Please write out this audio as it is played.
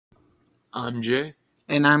I'm Jay.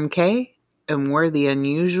 And I'm Kay, and we're the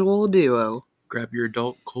unusual duo. Grab your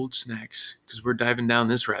adult cold snacks because we're diving down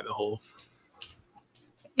this rabbit hole.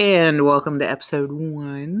 And welcome to episode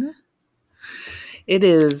 1. It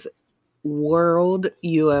is World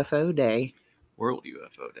UFO Day. World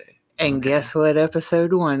UFO Day. And guess what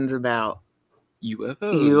episode 1's about? UFOs.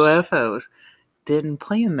 UFOs. Didn't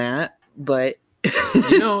plan that, but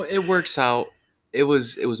it works out. It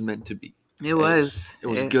was meant to be. It was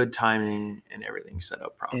good timing and everything set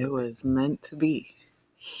up properly. It was meant to be.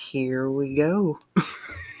 Here we go.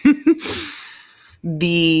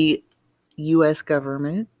 The U.S.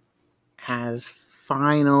 government has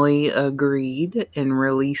finally agreed and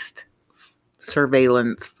released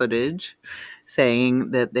surveillance footage saying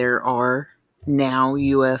that there are now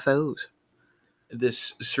UFOs.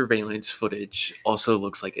 This surveillance footage also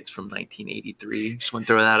looks like it's from 1983. Just want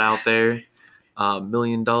to throw that out there. $1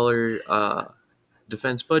 million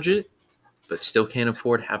defense budget, but still can't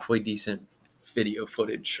afford halfway decent video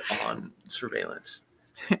footage on surveillance.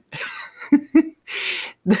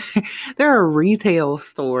 There are retail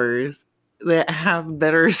stores that have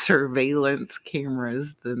better surveillance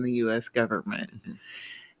cameras than the U.S. government. Mm-hmm.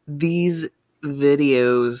 These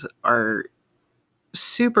videos are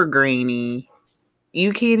super grainy.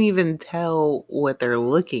 You can't even tell what they're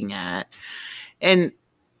looking at. And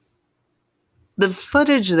the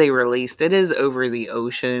footage they released, it is over the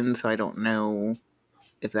ocean, so I don't know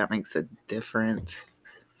if that makes a difference.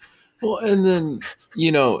 Well, and then,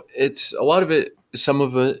 it's a lot of it, some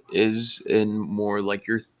of it is in more like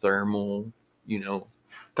your thermal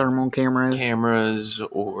cameras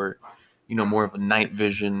or, more of a night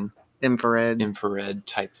vision, infrared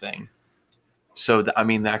type thing. So,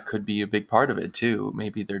 that could be a big part of it too.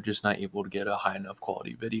 Maybe they're just not able to get a high enough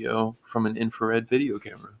quality video from an infrared video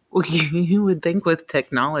camera. Well, you would think with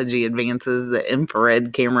technology advances, the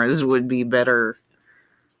infrared cameras would be better.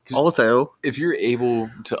 Also, if you're able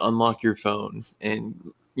to unlock your phone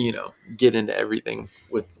and, get into everything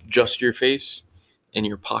with just your face in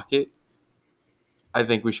your pocket, I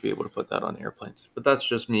think we should be able to put that on airplanes. But that's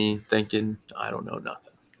just me thinking, I don't know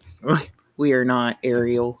nothing. We are not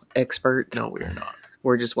aerial experts. No, we are not.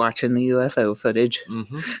 We're just watching the UFO footage.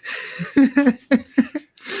 Mm-hmm.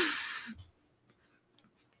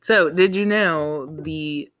 So, did you know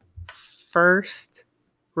the first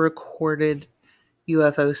recorded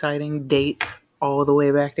UFO sighting dates all the way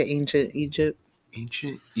back to ancient Egypt?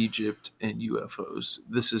 Ancient Egypt and UFOs.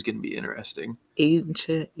 This is going to be interesting.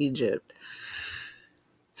 Ancient Egypt.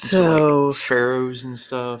 So like pharaohs and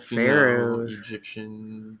stuff. Pharaohs.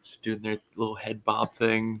 Egyptians doing their little head bob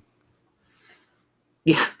thing.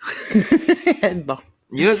 Yeah. Head bob.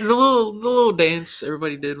 The little dance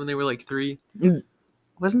everybody did when they were like 3.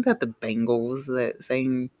 Wasn't that the Bengals that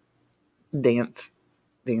sang dance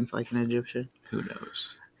like an Egyptian? Who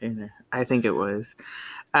knows? I think it was.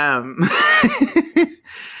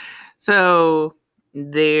 So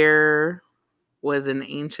there was an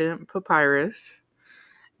ancient papyrus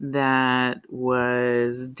that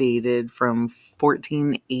was dated from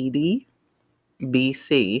 1480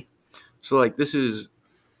 BC. So like this is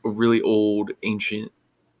a really old ancient,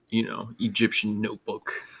 Egyptian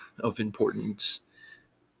notebook of importance.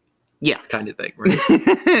 Yeah. Kind of thing, right?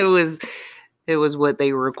 It was what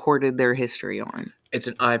they recorded their history on. It's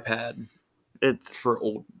an iPad. It's for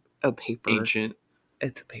a paper. Ancient.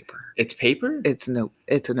 It's a paper. It's paper? It's a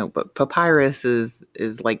notebook. Papyrus is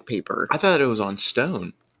like paper. I thought it was on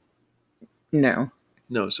stone. No,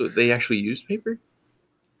 so they actually used paper?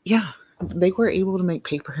 Yeah. They were able to make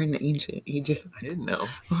paper in ancient Egypt. I didn't know.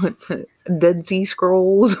 Dead Sea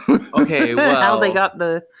Scrolls. Okay, well. How they got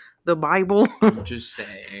the Bible. I'm just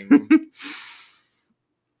saying.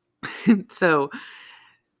 So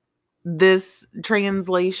this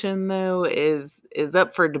translation, though, is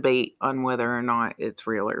up for debate on whether or not it's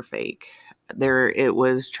real or fake. It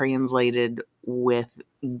was translated with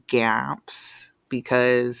gaps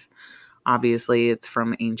because obviously it's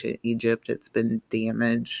from ancient Egypt. It's been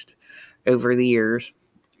damaged over the years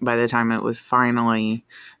by the time it was finally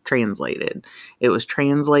translated. It was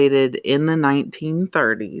translated in the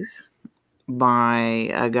 1930s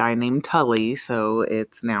by a guy named Tully, so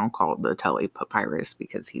it's now called the Tully Papyrus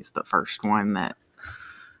because he's the first one that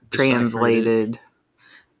translated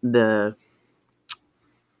the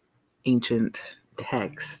ancient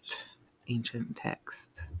text.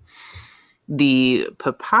 The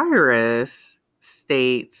papyrus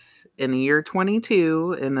states, in the year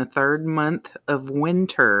 22, in the 3rd month of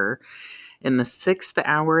winter, in the 6th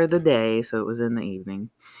hour of the day, so it was in the evening,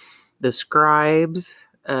 the scribes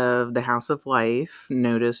of the House of Life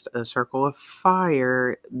noticed a circle of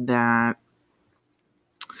fire that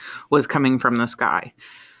was coming from the sky.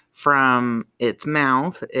 From its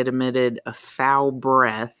mouth, it emitted a foul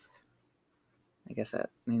breath. I guess that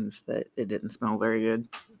means that it didn't smell very good.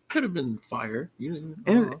 Could have been fire. You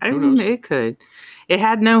I mean, it could. It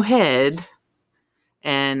had no head,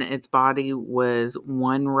 and its body was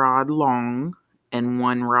 1 rod long and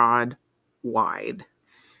 1 rod wide.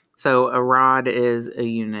 So a rod is a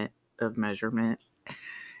unit of measurement.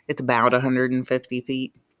 It's about 150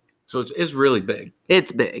 feet. So it's really big.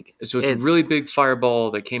 It's big. So it's a really big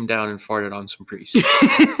fireball that came down and farted on some priests.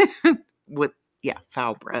 With,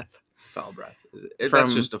 foul breath. Foul breath.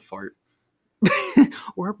 That's just a fart.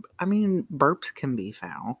 Or, I mean, burps can be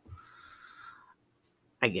foul.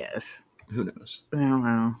 I guess. Who knows? I don't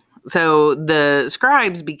know. So the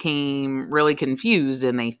scribes became really confused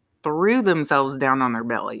and they threw themselves down on their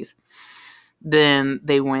bellies. Then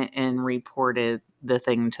they went and reported the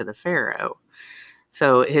thing to the Pharaoh.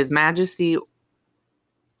 So His Majesty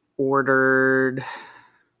ordered,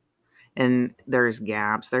 and there's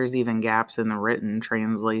gaps. There's even gaps in the written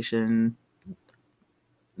translation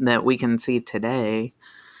that we can see today.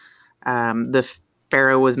 The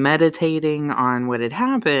Pharaoh was meditating on what had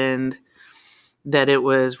happened, that it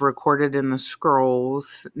was recorded in the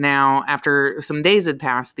scrolls. Now, after some days had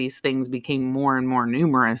passed, these things became more and more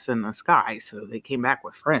numerous in the sky, so they came back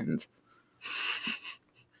with friends.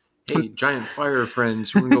 Hey, giant fire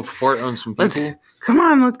friends, we're going to go fart on some people. Come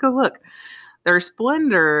on, let's go look. Their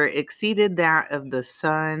splendor exceeded that of the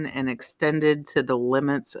sun and extended to the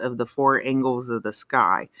limits of the 4 angles of the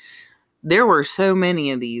sky. There were so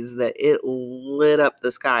many of these that it lit up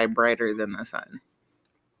the sky brighter than the sun.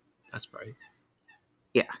 That's bright.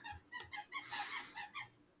 Yeah.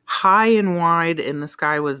 High and wide in the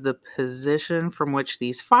sky was the position from which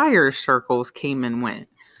these fire circles came and went.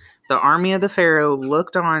 The army of the Pharaoh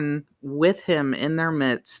looked on with him in their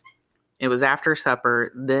midst. It was after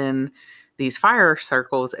supper. Then these fire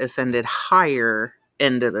circles ascended higher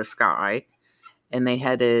into the sky, and they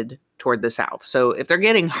headed toward the south. So if they're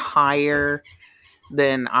getting higher,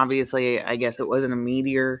 then obviously I guess it wasn't a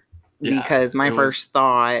meteor. Because my first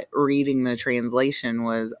thought reading the translation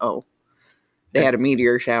was, they had a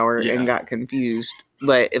meteor shower and got confused.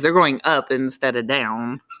 But if they're going up instead of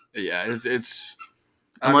down. Yeah, it's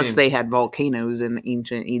unless they had volcanoes in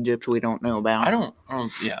ancient Egypt we don't know about.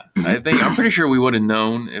 I'm pretty sure we would have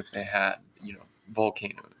known if they had,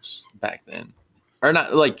 volcanoes back then. Or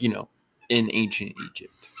not, in ancient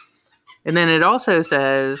Egypt. And then it also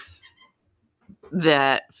says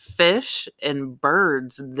that fish and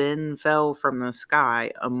birds then fell from the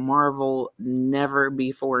sky, a marvel never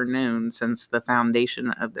before known since the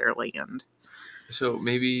foundation of their land. So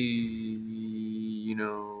maybe,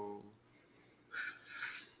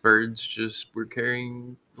 birds just were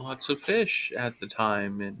carrying lots of fish at the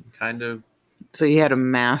time and kind of... So you had a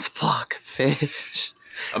mass flock of fish.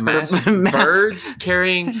 A mass of birds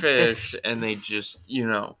carrying fish, and they just,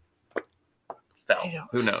 fell.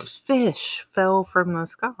 Who knows? Fish fell from the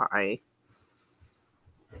sky.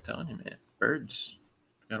 I'm telling you, man. Birds.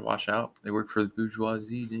 You gotta watch out. They work for the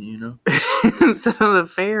bourgeoisie, didn't you know? So the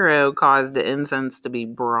Pharaoh caused the incense to be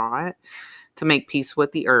brought to make peace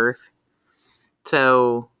with the earth.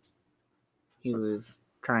 So he was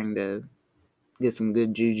trying to get some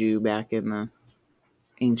good juju back in the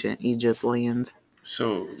ancient Egypt lands.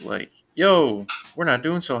 So, yo, we're not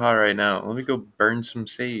doing so hot right now. Let me go burn some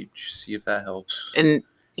sage, see if that helps. And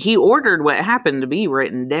he ordered what happened to be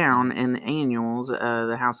written down in the annuals of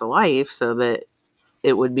the House of Life so that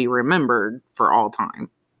it would be remembered for all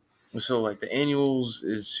time. So, the annuals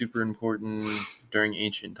is super important during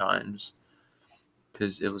ancient times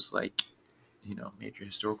because it was major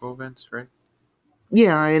historical events, right?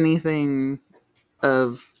 Yeah, anything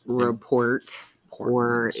of report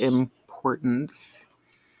or importance.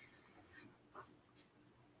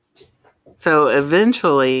 So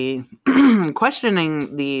eventually,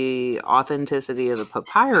 questioning the authenticity of the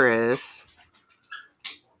papyrus,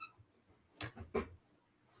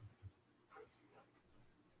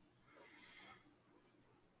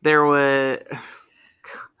 there was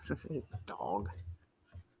dog.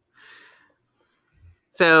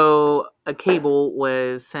 So a cable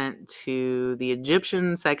was sent to the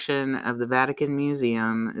Egyptian section of the Vatican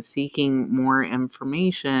Museum seeking more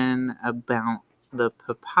information about the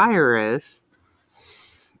papyrus.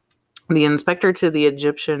 The inspector to the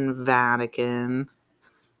Egyptian Vatican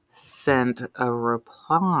sent a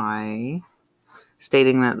reply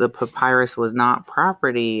stating that the papyrus was not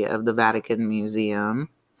property of the Vatican Museum.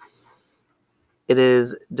 It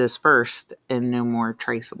is dispersed and no more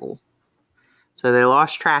traceable. So they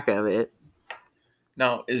lost track of it.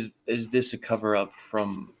 Now, is this a cover-up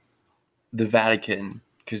from the Vatican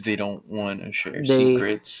because they don't want to share They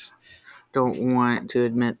secrets. don't want to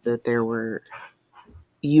admit that there were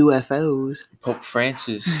UFOs. Pope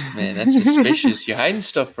Francis, man, that's suspicious. You're hiding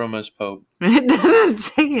stuff from us, Pope. It doesn't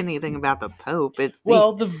say anything about the Pope. It's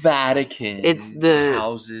the Vatican. It's the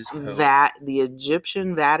houses Pope. the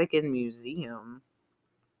Egyptian Vatican Museum.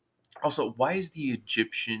 Also, why is the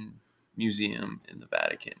Egyptian Museum in the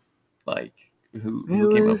Vatican? Like, who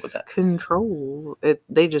came up with that? Control.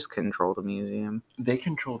 They just control the museum. They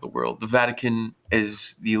control the world. The Vatican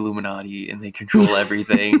is the Illuminati, and they control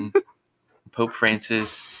everything. Pope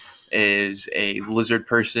Francis is a lizard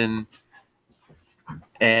person,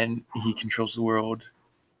 and he controls the world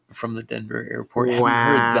from the Denver airport. Wow.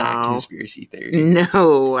 Have you heard that conspiracy theory?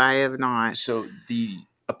 No, I have not. So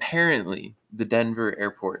apparently the Denver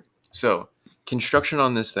airport. So construction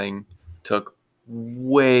on this thing took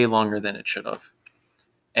way longer than it should have,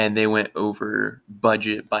 and they went over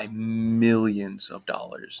budget by millions of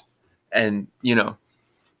dollars. And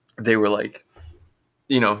they were like,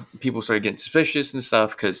 people started getting suspicious and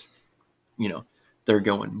stuff because they're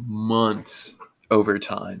going months over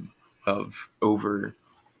time of over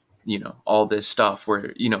all this stuff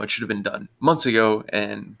where it should have been done months ago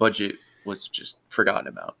and budget was just forgotten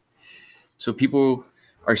about. So people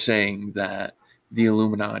are saying that the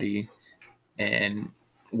Illuminati and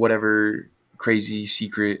whatever crazy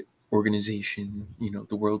secret organization,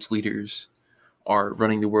 the world's leaders are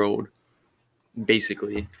running the world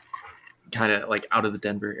basically kind of like out of the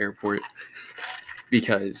Denver airport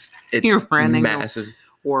because it's You're running massive.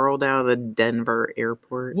 The world out of the Denver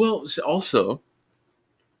airport. Well, also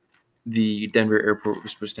the Denver airport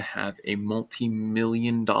was supposed to have a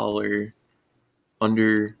multi-million-dollar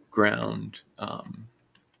underground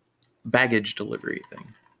baggage delivery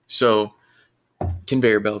thing. So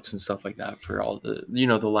conveyor belts and stuff like that for all the,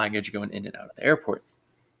 the luggage going in and out of the airport.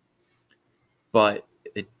 But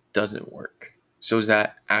it doesn't work. So is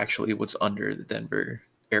that actually what's under the Denver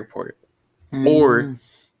airport? Or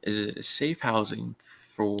is it a safe housing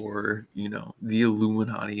for, the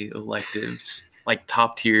Illuminati electives, like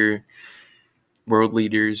top tier world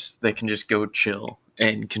leaders that can just go chill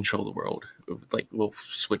and control the world with like little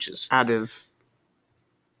switches out of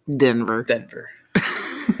Denver.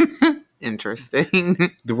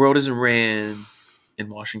 Interesting. The world isn't ran in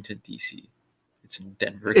Washington, D.C. It's in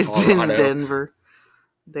Denver, Colorado. It's in Denver.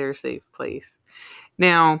 Their safe place.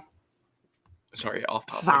 Now, sorry, off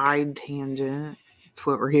topic. Side tangent. It's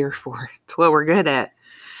what we're here for. It's what we're good at.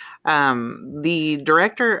 The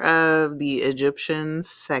director of the Egyptian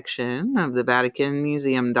section of the Vatican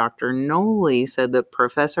Museum, Dr. Noli, said that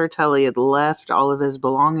Professor Tully had left all of his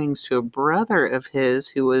belongings to a brother of his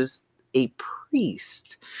who was a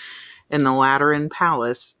priest in the Lateran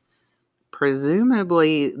Palace.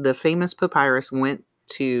 Presumably, the famous papyrus went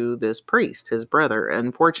to this priest, his brother.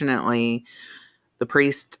 Unfortunately, the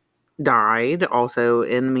priest died also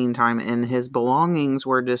in the meantime, and his belongings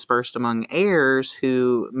were dispersed among heirs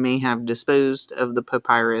who may have disposed of the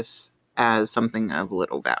papyrus as something of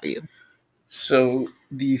little value. So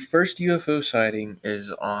the first UFO sighting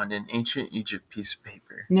is on an ancient Egypt piece of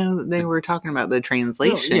paper. No, they were talking about the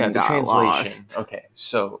translation. No, the translation. Lost. Okay,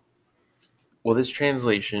 so this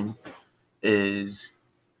translation is,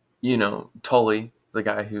 Tully, the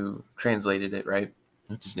guy who translated it, right?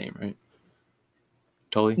 That's his name, right?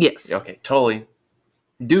 Tully? Yes. Okay, Tully.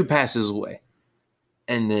 Dude passes away.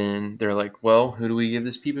 And then they're like, well, who do we give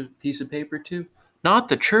this piece of paper to? Not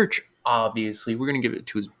the church, obviously. We're going to give it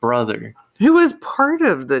to his brother. Who was part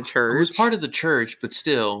of the church. Who was part of the church, but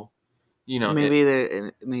still,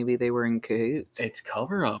 Maybe they were in cahoots. It's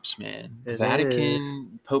cover-ups, man. The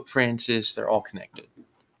Vatican, Pope Francis, they're all connected.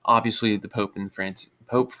 Obviously, the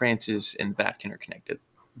Pope Francis and the Vatican are connected.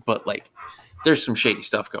 But, there's some shady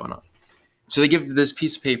stuff going on. So they give this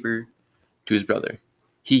piece of paper to his brother.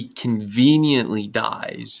 He conveniently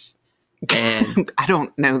dies. And I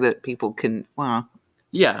don't know that people can, well.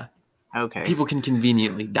 Yeah. Okay. People can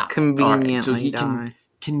conveniently die. So he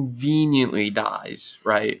conveniently dies,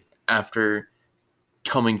 right, after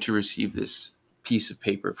coming to receive this piece of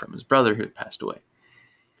paper from his brother who had passed away.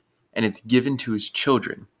 And it's given to his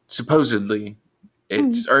children. Supposedly,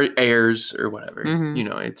 it's or heirs or whatever.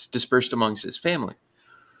 Mm-hmm. It's dispersed amongst his family.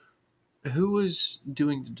 Who was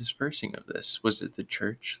doing the dispersing of this? Was it the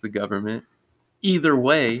church, the government? Either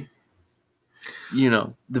way,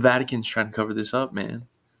 the Vatican's trying to cover this up, man.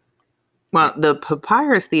 Well, the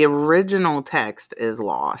papyrus, the original text is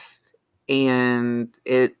lost, and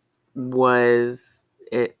it was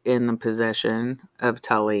in the possession of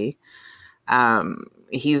Tully.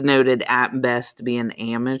 He's noted at best to be an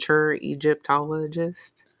amateur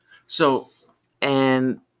Egyptologist. So,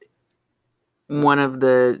 and one of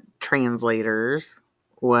the translators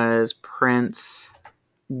was Prince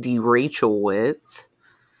D. Rachelwitz,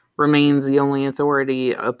 remains the only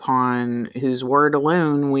authority upon whose word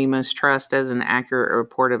alone we must trust as an accurate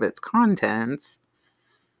report of its contents.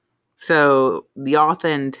 So the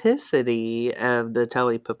authenticity of the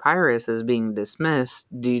Tully Papyrus is being dismissed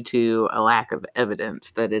due to a lack of evidence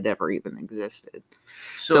that it ever even existed.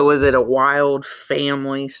 So was it a wild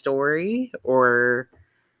family story, or?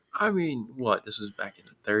 I mean, what? This was back in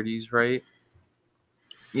the 30s, right?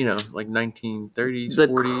 Like 1930s, The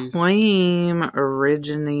 40s. claim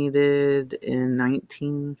originated in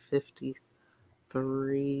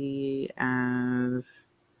 1953 as...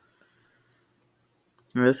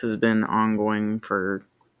 This has been ongoing for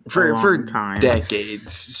a long time.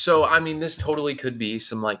 Decades. So, I mean, this totally could be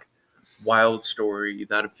some, like, wild story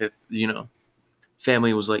that a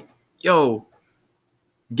family was like, yo,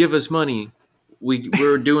 give us money.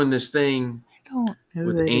 We're doing this thing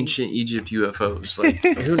with ancient Egypt UFOs. Like,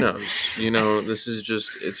 who knows? This is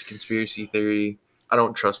just, it's a conspiracy theory. I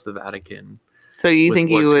don't trust the Vatican. So you think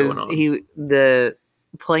the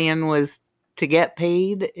plan was to get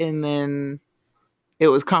paid and then it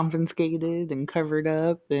was confiscated and covered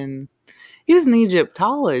up, and he was an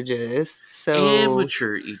Egyptologist. So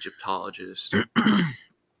amateur Egyptologist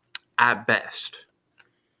at best.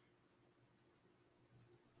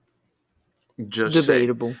 Just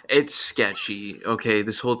debatable. It's sketchy. Okay,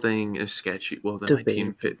 this whole thing is sketchy. Well, the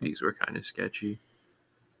debatable. 1950s were kind of sketchy.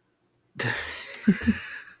 It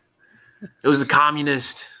was the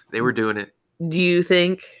communist. They were doing it. Do you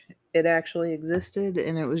think it actually existed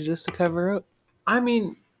and it was just a cover-up? I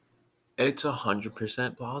mean, it's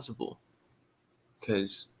 100% plausible.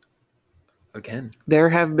 Because, again, they're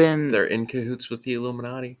in cahoots with the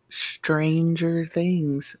Illuminati. Stranger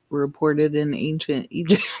things reported in ancient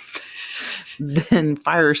Egypt than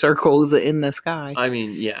fire circles in the sky. I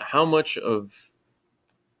mean, yeah. How much of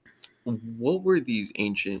what were these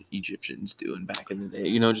ancient Egyptians doing back in the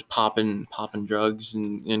day? Just popping drugs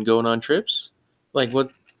and going on trips? Like,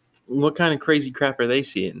 what kind of crazy crap are they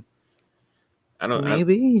seeing? I don't know.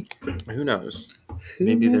 Maybe. Who knows?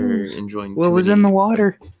 Maybe they're enjoying. What was in the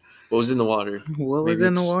water? What was in the water? What was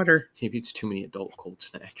in the water? Maybe it's too many adult cold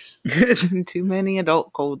snacks. Too many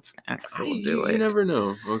adult cold snacks will do it. You never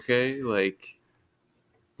know, okay? Like,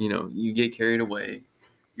 you get carried away.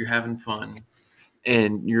 You're having fun.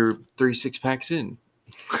 And you're 3 6-packs in.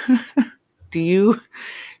 Do you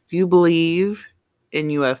believe in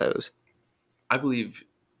UFOs? I believe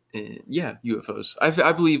in, UFOs.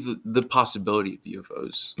 I believe the possibility of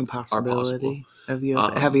UFOs are possible. Of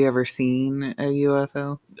UFO. Have you ever seen a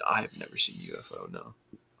UFO? I've never seen a UFO, no.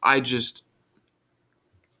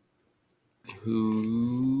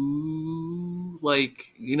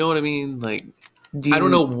 You know what I mean? Like, I don't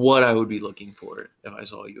know what I would be looking for if I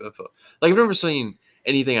saw a UFO. Like, I've never seen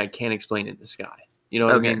anything I can't explain in the sky. You know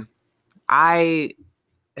what I mean? I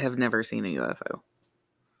have never seen a UFO.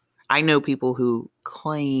 I know people who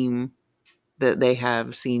claim that they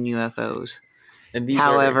have seen UFOs. And these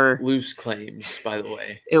are loose claims, by the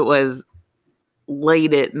way. It was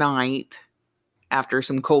late at night after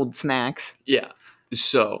some cold snacks. Yeah.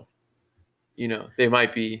 So, they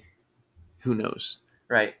might be, who knows,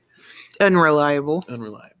 right? Unreliable. And,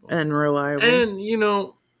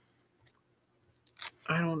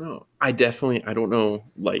 I don't know. I don't know.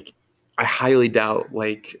 Like, I highly doubt,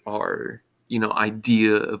 like, our,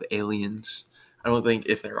 idea of aliens. I don't think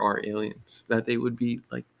if there are aliens that they would be,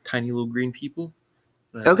 like, tiny little green people.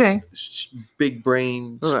 Okay. Big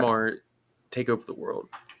brain, smart, take over the world.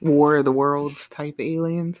 War of the Worlds type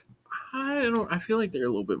aliens? I feel like they're a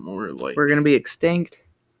little bit more like... We're going to be extinct?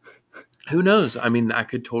 Who knows? I mean, I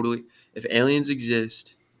could totally... If aliens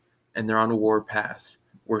exist and they're on a war path,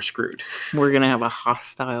 we're screwed. We're going to have a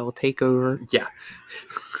hostile takeover. Yeah.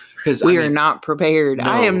 Because we are not prepared. No.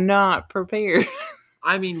 I am not prepared.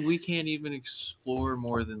 I mean, we can't even explore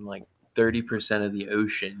more than like 30% of the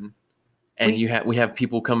ocean. And we have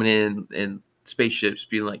people coming in spaceships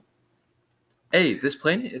being like, hey, this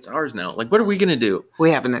planet, it's ours now. Like, what are we going to do?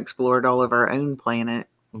 We haven't explored all of our own planet.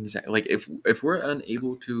 Exactly. Like, if we're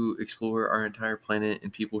unable to explore our entire planet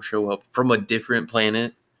and people show up from a different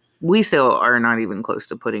planet. We still are not even close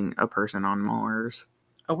to putting a person on Mars.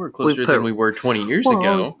 Oh, we're closer than we were 20 years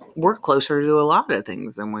ago. We're closer to a lot of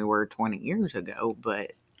things than we were 20 years ago,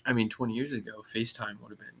 but... I mean, 20 years ago, FaceTime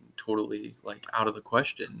would have been totally, like, out of the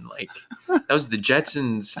question. Like, that was the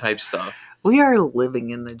Jetsons type stuff. We are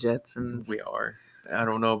living in the Jetsons. We are. I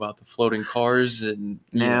don't know about the floating cars and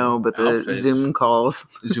but the outfits. Zoom calls.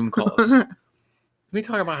 Can we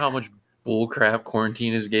talk about how much bullcrap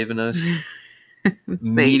quarantine has given us?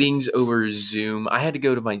 Meetings over Zoom. I had to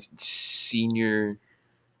go to my senior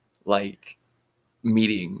like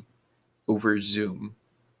meeting over Zoom.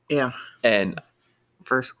 Yeah, And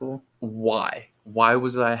for school. why? Why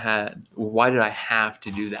did I have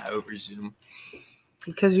to do that over Zoom?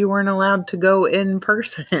 Because you weren't allowed to go in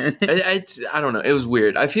person. I don't know. It was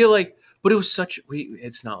weird. I feel like, but it was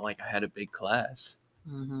it's not like I had a big class.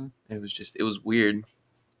 Mm-hmm. It was weird.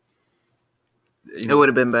 It would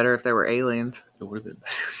have been better if there were aliens. It would have been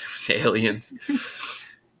better if there was aliens.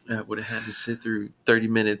 I would have had to sit through 30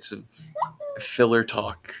 minutes of filler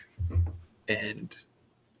talk and,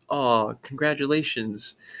 oh,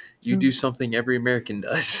 congratulations. You do something every American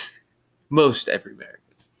does. Most every American.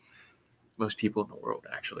 Most people in the world,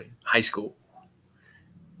 actually. High school.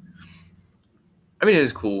 I mean, it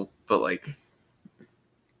is cool, but like,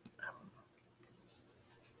 I don't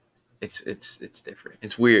know. It's different.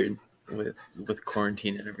 It's weird with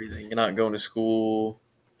quarantine and everything. You're not going to school.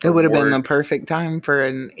 It would have been the perfect time for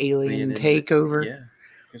an alien takeover. Yeah,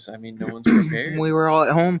 because I mean, no one's prepared. We were all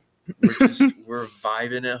at home. We're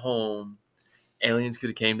vibing at home. Aliens could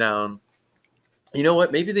have came down. You know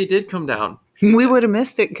what? Maybe they did come down. We would have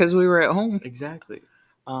missed it because we were at home. Exactly.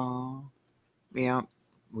 Yeah.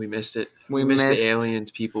 We missed it. We missed the aliens,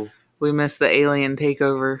 people. We missed the alien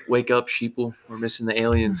takeover. Wake up, sheeple. We're missing the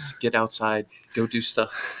aliens. Get outside. Go do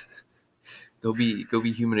stuff. Go be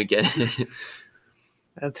human again.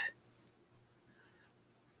 That's.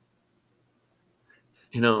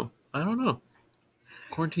 I don't know.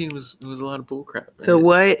 Quarantine was a lot of bullcrap. Right? So,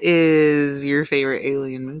 what is your favorite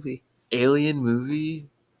alien movie? Alien movie,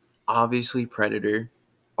 obviously Predator,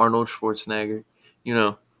 Arnold Schwarzenegger.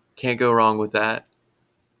 Can't go wrong with that.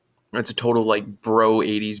 It's a total like bro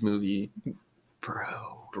 80s movie.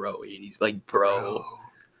 Bro 80s, like bro.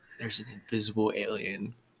 There's an invisible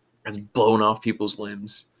alien that's blowing off people's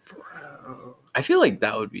limbs. Bro. I feel like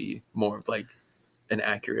that would be more of like an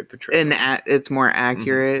accurate portrayal. It's more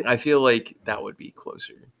accurate. Mm-hmm. I feel like that would be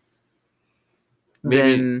closer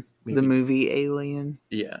than the movie Alien.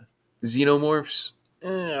 Yeah. Xenomorphs?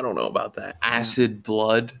 I don't know about that. Acid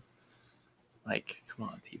blood? Like, come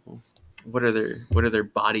on, people. What are their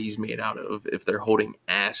bodies made out of if they're holding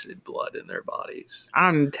acid blood in their bodies?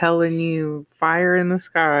 I'm telling you, Fire in the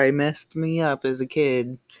Sky messed me up as a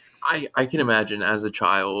kid. I can imagine as a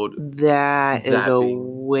child. That is a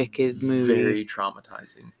wicked movie. Very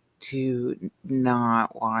traumatizing. To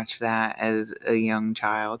not watch that as a young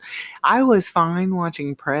child. I was fine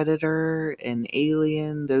watching Predator and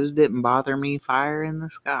Alien. Those didn't bother me. Fire in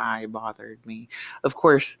the Sky bothered me. Of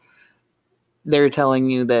course, they're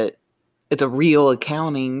telling you that it's a real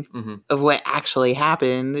accounting of what actually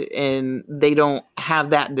happened, and they don't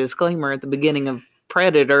have that disclaimer at the beginning of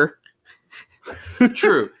Predator.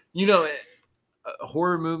 True.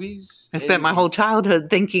 Horror movies. I spent my whole childhood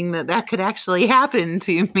thinking that could actually happen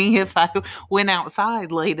to me if I went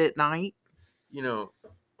outside late at night.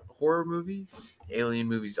 Horror movies, alien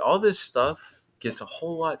movies, all this stuff gets a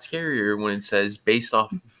whole lot scarier when it says based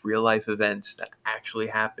off of real life events that actually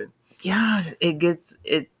happen. Yeah, it's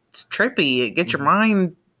trippy. It gets your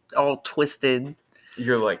mind all twisted.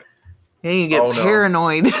 You're like, you get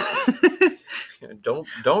paranoid. No.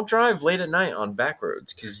 Don't drive late at night on back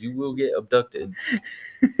roads because you will get abducted.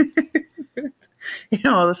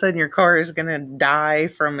 All of a sudden your car is gonna die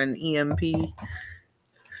from an EMP.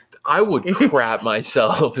 I would crap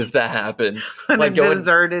myself if that happened. On a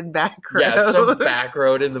deserted back road. Yeah, some back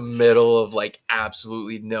road in the middle of like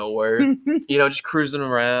absolutely nowhere. Just cruising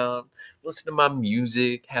around, listening to my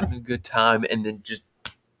music, having a good time, and then just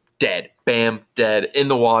dead. Bam, dead in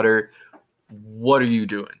the water. What are you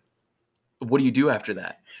doing? What do you do after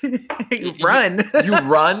that? Run. You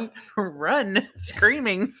run? Run,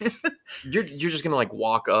 screaming. You're just gonna like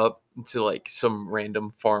walk up to like some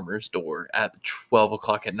random farmer's door at 12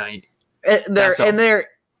 o'clock at night. They're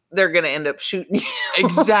gonna end up shooting you.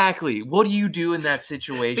 Exactly. What do you do in that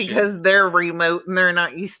situation? Because they're remote and they're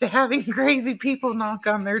not used to having crazy people knock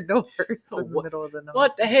on their doors in the middle of the night.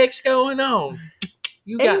 What the heck's going on?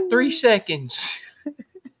 You got 3 seconds.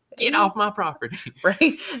 Get off my property.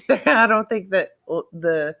 Right? I don't think that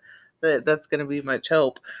that's going to be much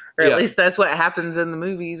help. Or at least that's what happens in the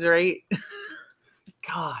movies, right?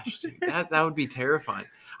 Gosh, dude, that would be terrifying.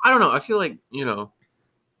 I don't know. I feel like,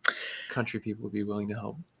 country people would be willing to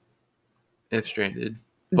help if stranded.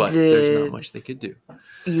 But there's not much they could do.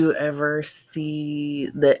 You ever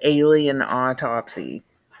see the Alien Autopsy?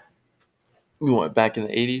 What, back in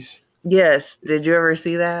the 80s? Yes. Did you ever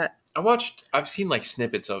see that? I've seen like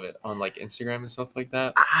snippets of it on like Instagram and stuff like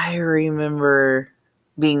that. I remember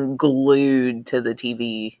being glued to the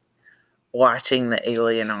TV watching the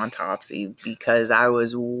alien autopsy because I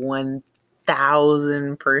was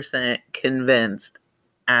 1000% convinced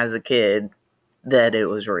as a kid that it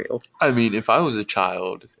was real. I mean, if I was a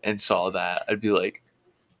child and saw that, I'd be like,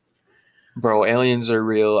 bro, aliens are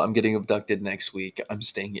real. I'm getting abducted next week. I'm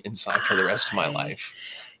staying inside for the rest of my life.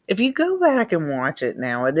 If you go back and watch it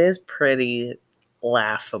now, it is pretty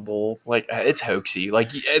laughable. Like, it's hoaxy.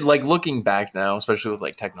 Like looking back now, especially with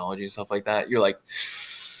like technology and stuff like that, you're like,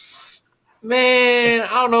 man, I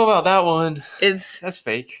don't know about that one. That's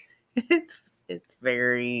fake. It's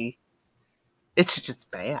very. It's just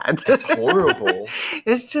bad. It's horrible.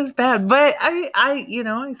 It's just bad. But I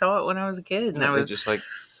saw it when I was a kid, and I was just like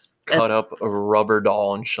cut up a rubber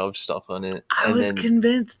doll and shove stuff on it. I was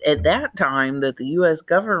convinced at that time that the U.S.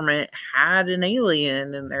 government had an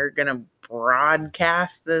alien, and they're gonna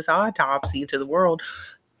broadcast this autopsy to the world.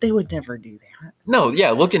 They would never do that. No,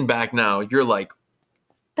 yeah. Looking back now, you're like,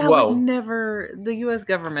 the U.S.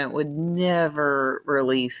 government would never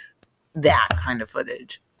release that kind of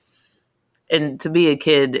footage. And to be a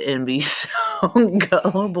kid and be so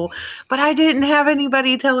gullible. But I didn't have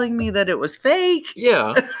anybody telling me that it was fake.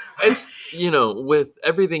 Yeah. It's, with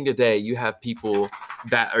everything today, you have people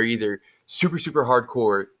that are either super, super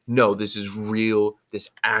hardcore, no, this is real, this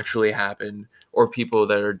actually happened, or people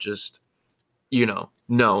that are just,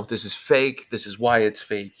 no, this is fake, this is why it's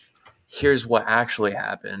fake, here's what actually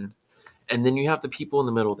happened. And then you have the people in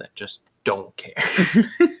the middle that just don't care.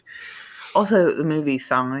 Also, the movie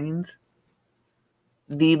Signs.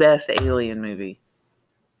 The best alien movie.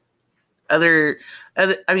 Aside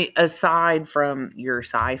from your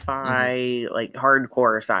sci-fi, like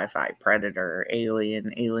hardcore sci-fi, Predator,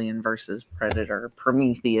 Alien versus Predator,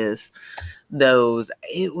 Prometheus,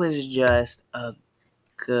 it was just a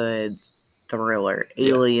good thriller,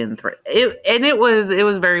 alien thriller. It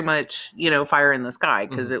was very much, fire in the sky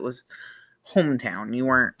because it was hometown. You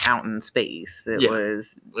weren't out in space. It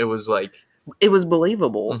was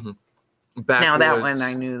believable. Mm-hmm. That one,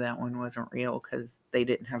 I knew that one wasn't real because they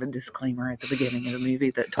didn't have a disclaimer at the beginning of the movie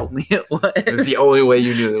that told me it was. It was the only way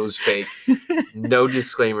you knew it was fake. No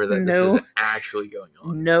disclaimer that this is actually going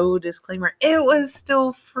on. No disclaimer. It was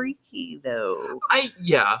still freaky, though.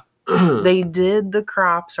 They did the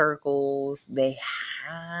crop circles. They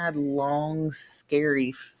had long,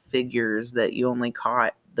 scary figures that you only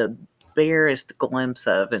caught the barest glimpse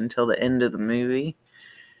of until the end of the movie.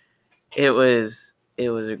 It was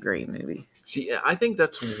a great movie. See, I think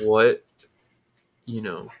that's what,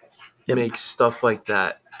 makes stuff like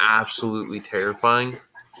that absolutely terrifying,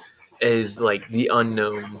 is like the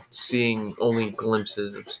unknown, seeing only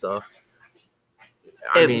glimpses of stuff.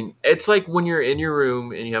 I mean, it's like when you're in your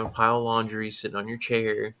room and you have a pile of laundry sitting on your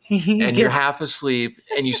chair and you're half asleep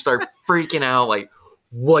and you start freaking out like,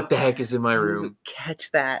 what the heck is in my room?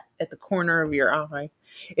 Catch that at the corner of your eye.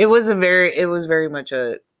 It was very much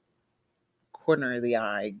a corner of the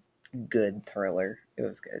eye good thriller. It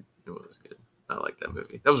was good. I like that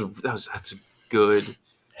movie. That's a good.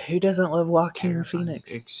 Who doesn't love Joaquin Phoenix?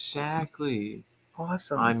 Exactly.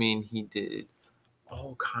 Awesome. I mean, he did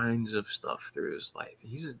all kinds of stuff through his life.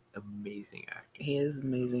 He's an amazing actor. He is an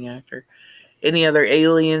amazing actor. Any other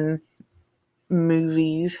alien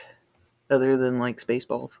movies other than like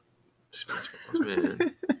Spaceballs? Spaceballs,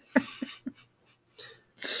 man.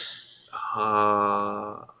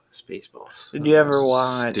 Spaceballs. Did you ever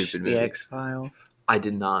watch The X-Files? I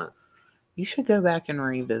did not. You should go back and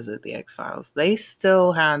revisit The X-Files. They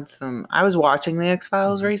still had some... I was watching The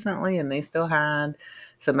X-Files recently, and they still had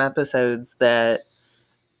some episodes that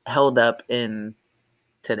held up in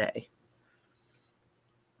today.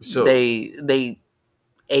 So they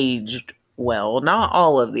aged well. Not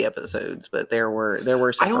all of the episodes, but there were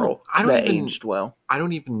several that aged well. I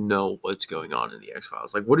don't even know what's going on in The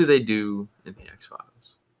X-Files. Like, what do they do in The X-Files?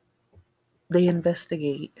 They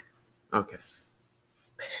investigate. Okay.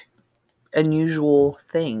 Unusual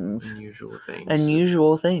things.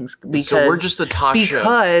 Because, so we're just a talk show.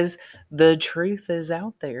 Because the truth is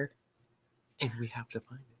out there. And we have to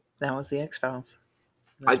find it. That was The X-Files.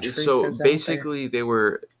 So basically they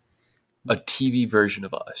were a TV version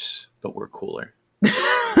of us, but we're cooler.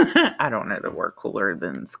 I don't know that we're cooler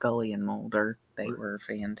than Scully and Mulder. They were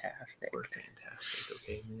fantastic. We're fantastic,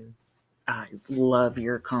 okay, man? I love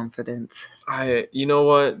your confidence. You know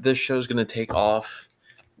what? This show's going to take off.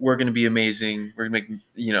 We're going to be amazing. We're going to make,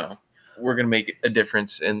 we're going to make a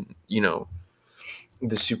difference in,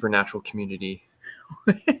 the supernatural community.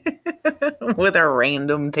 With our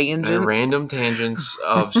random tangents. Random tangents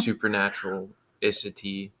of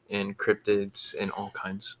supernaturality and cryptids and all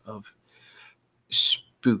kinds of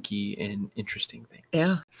spooky and interesting things.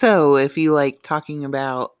 Yeah. So if you like talking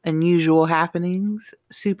about unusual happenings,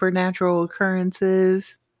 supernatural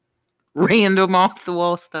occurrences, random off the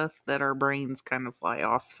wall stuff that our brains kind of fly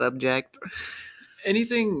off subject.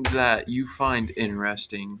 Anything that you find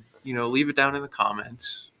interesting, leave it down in the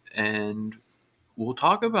comments and we'll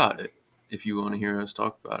talk about it if you want to hear us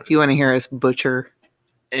talk about it. If you want to hear us butcher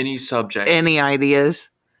any subject, any ideas,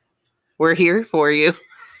 we're here for you.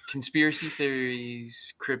 Conspiracy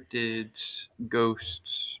theories, cryptids,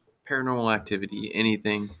 ghosts, paranormal activity,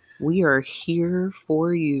 anything. We are here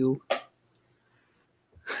for you.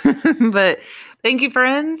 But thank you,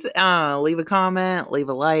 friends. Leave a comment, leave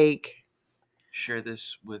a like. Share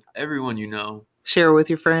this with everyone you know. Share with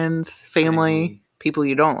your friends, family, people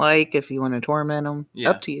you don't like if you want to torment them. Yeah.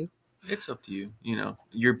 Up to you. It's up to you.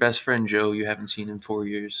 Your best friend Joe you haven't seen in 4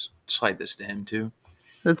 years. Slide this to him too.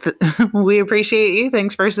 We appreciate you.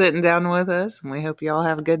 Thanks for sitting down with us, and we hope you all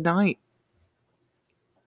have a good night.